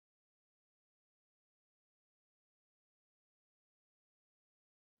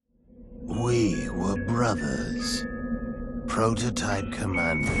We were brothers. Prototype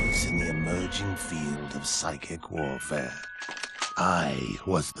commanders in the emerging field of psychic warfare. I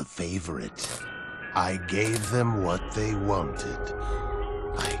was the favorite. I gave them what they wanted.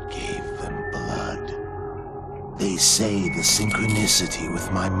 I gave them blood. They say the synchronicity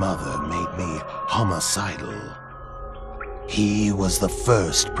with my mother made me homicidal. He was the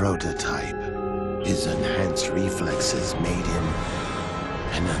first prototype. His enhanced reflexes made him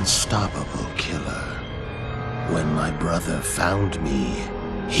an unstoppable killer. When my brother found me,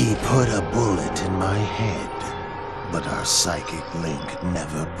 he put a bullet in my head, but our psychic link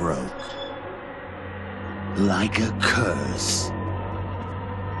never broke. Like a curse,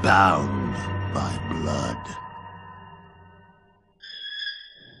 bound by blood.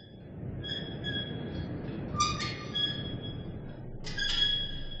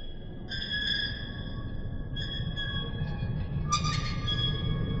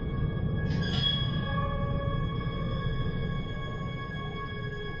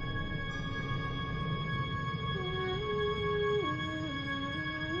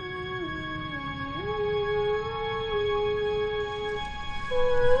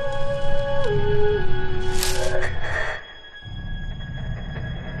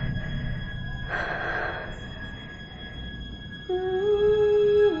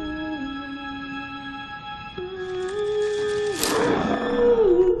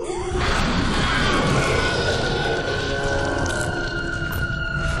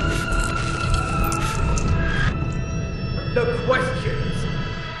 The questions.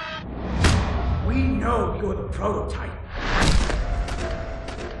 We know you're the prototype.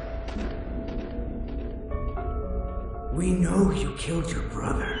 We know you killed your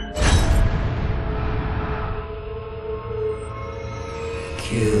brother.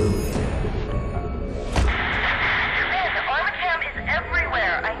 Kill him. Command, is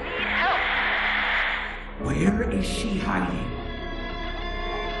everywhere. I need help. Where is she hiding?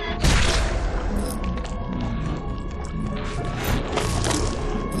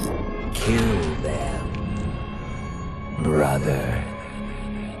 Kill them, brother.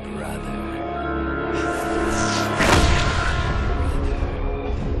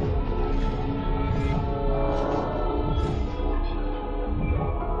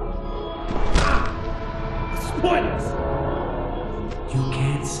 Spoilers! You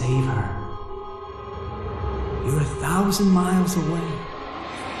can't save her. You're 1,000 miles away.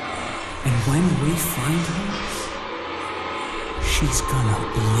 And when we find her, she's gonna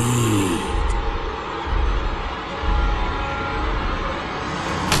bleed.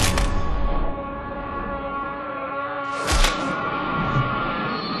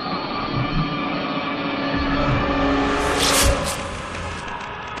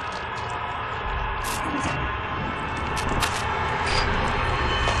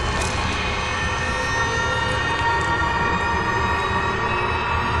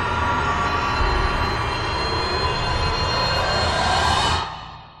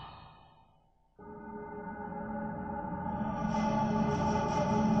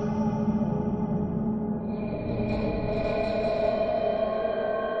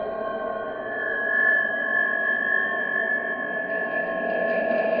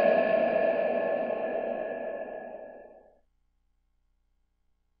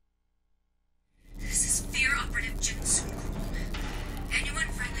 This is F.E.A.R. Operative Jin Soon-Kwon. Anyone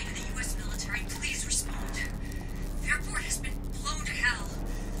friendly to the U.S. military, please respond. Airport has been blown to hell.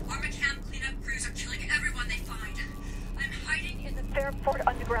 Our mecham cleanup crews are killing everyone they find. I'm hiding in the F.E.A.R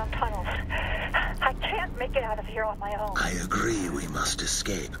underground tunnels. I can't make it out of here on my own. I agree we must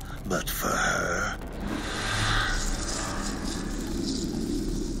escape, but for her...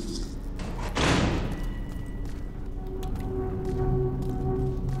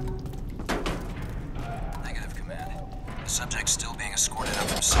 Negative, Command. The subject's still being escorted up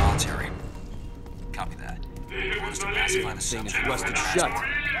from solitary. Copy that. Orders to pacify the Thing is subject. rusted shut.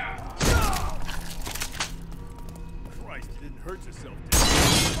 Christ, you didn't hurt yourself, did you?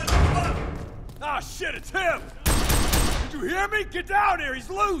 Ah, shit, it's him! Did you hear me? Get down here, he's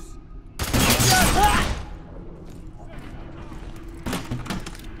loose!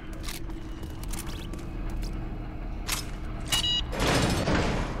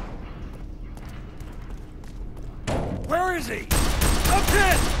 Where is he? Up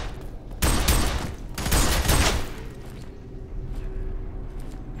hit!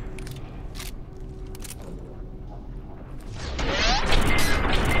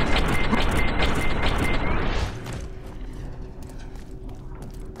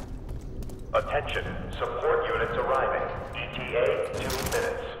 Attention, support units arriving. ETA 2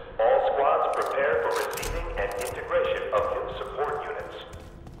 minutes. All squads prepare for receiving and integration of new support units.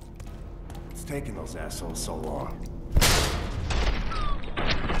 taking those assholes so long?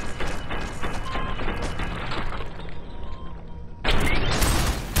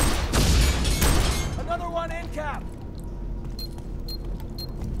 Another one in, Cap!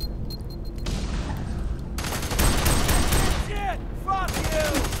 Shit! Fuck you!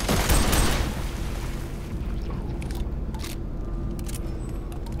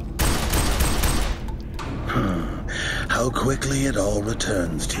 How quickly it all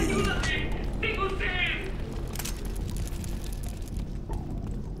returns to you.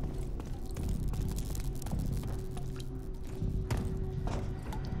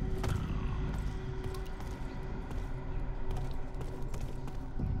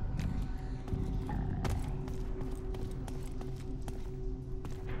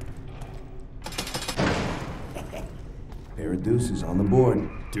 Pair of deuces on the board.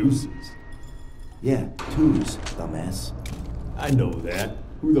 Deuces? Yeah, twos, dumbass. I know that.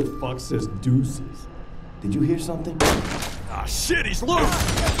 Who the fuck says deuces? Did you hear something? Ah, shit, he's loose!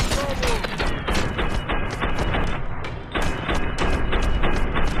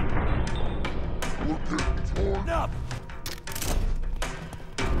 We're getting torn up!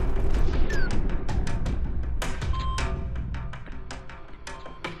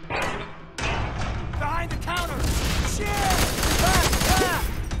 Behind the counter! Shit! Back!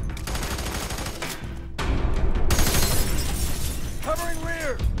 Covering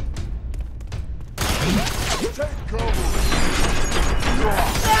rear! Take cover!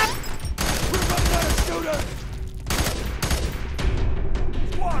 We're running out of shooters!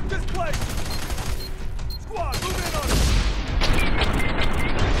 Squad, this place! Squad, move in on it!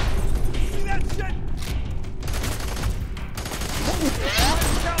 See that shit? Behind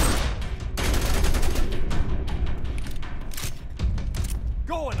the counter!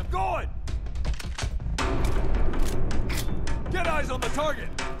 Going, I'm going! Get eyes on the target!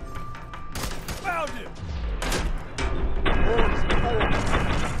 Found him!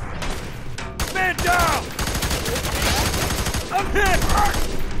 Man down! I'm hit!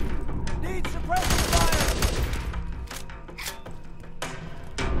 Need suppressive fire!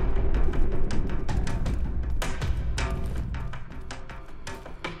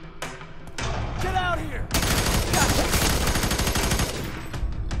 Get out here!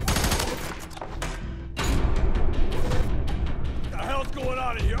 What the hell's going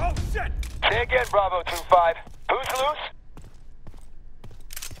on in here? Oh shit! Say again, Bravo 2-5. Who's loose?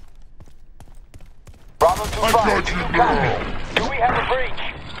 Bravo 2-5, do you copy? Do we have a breach?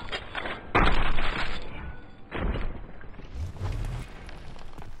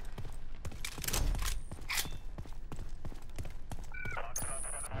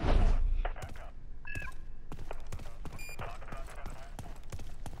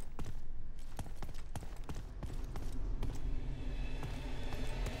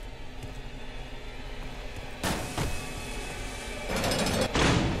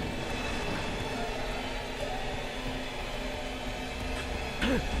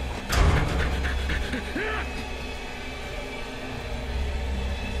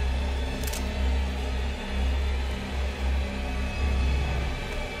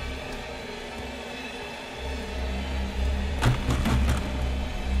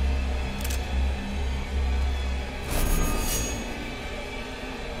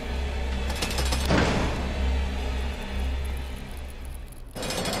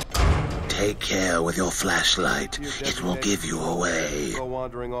 Take care with your flashlight. It will give you away. Go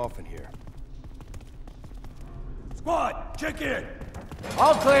wandering off in here. Squad, check in!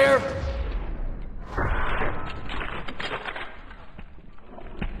 All clear.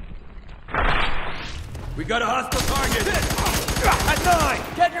 We got a hostile target! At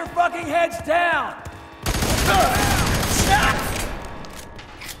 9! Get your fucking heads down.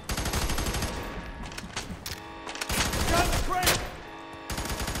 Got the crate!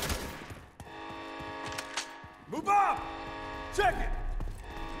 Move up! Check it!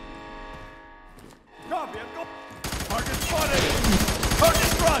 Copy, I'm going. Target spotted!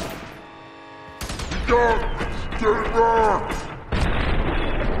 Target front! Stay back!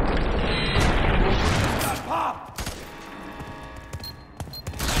 Got pop!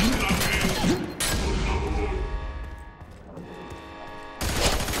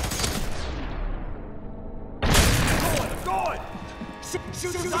 Going!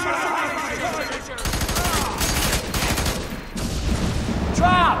 Shoot!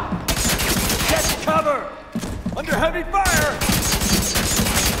 Drop. Get cover! Under heavy fire!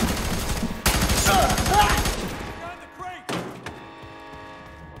 Behind the crate!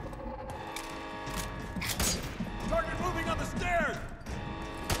 Target moving on the stairs!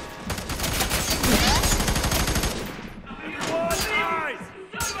 Everyone, eyes!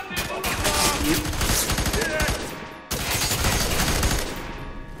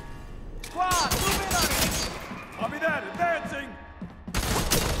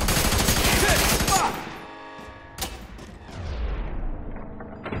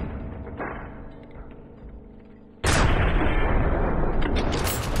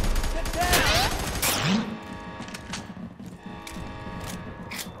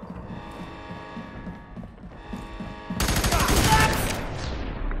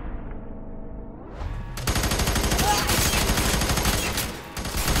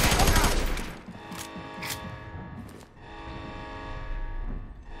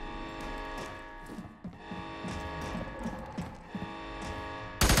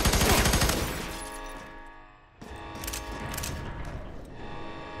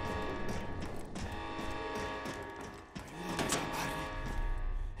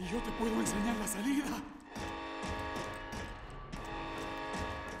 Y yo te puedo enseñar la salida.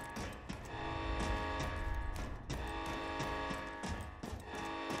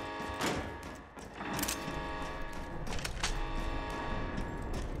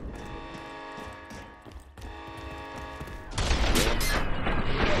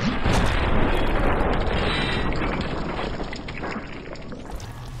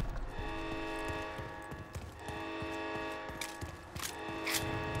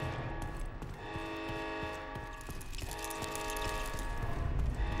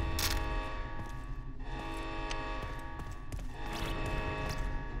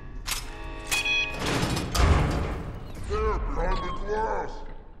 There, behind the glass!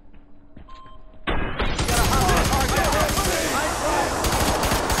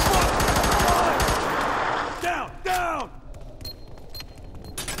 Down! Down!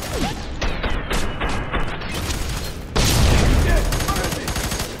 Shit! Where is he?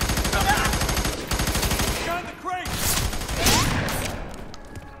 Behind the crate!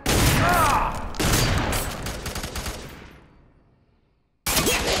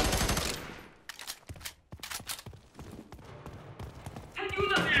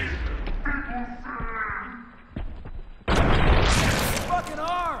 Fucking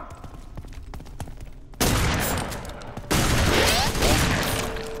arm!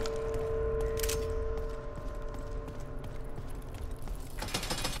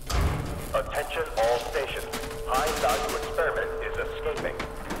 Attention all stations. High-value experiment is escaping.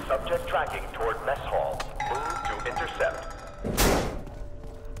 Subject tracking toward mess hall. Move to intercept.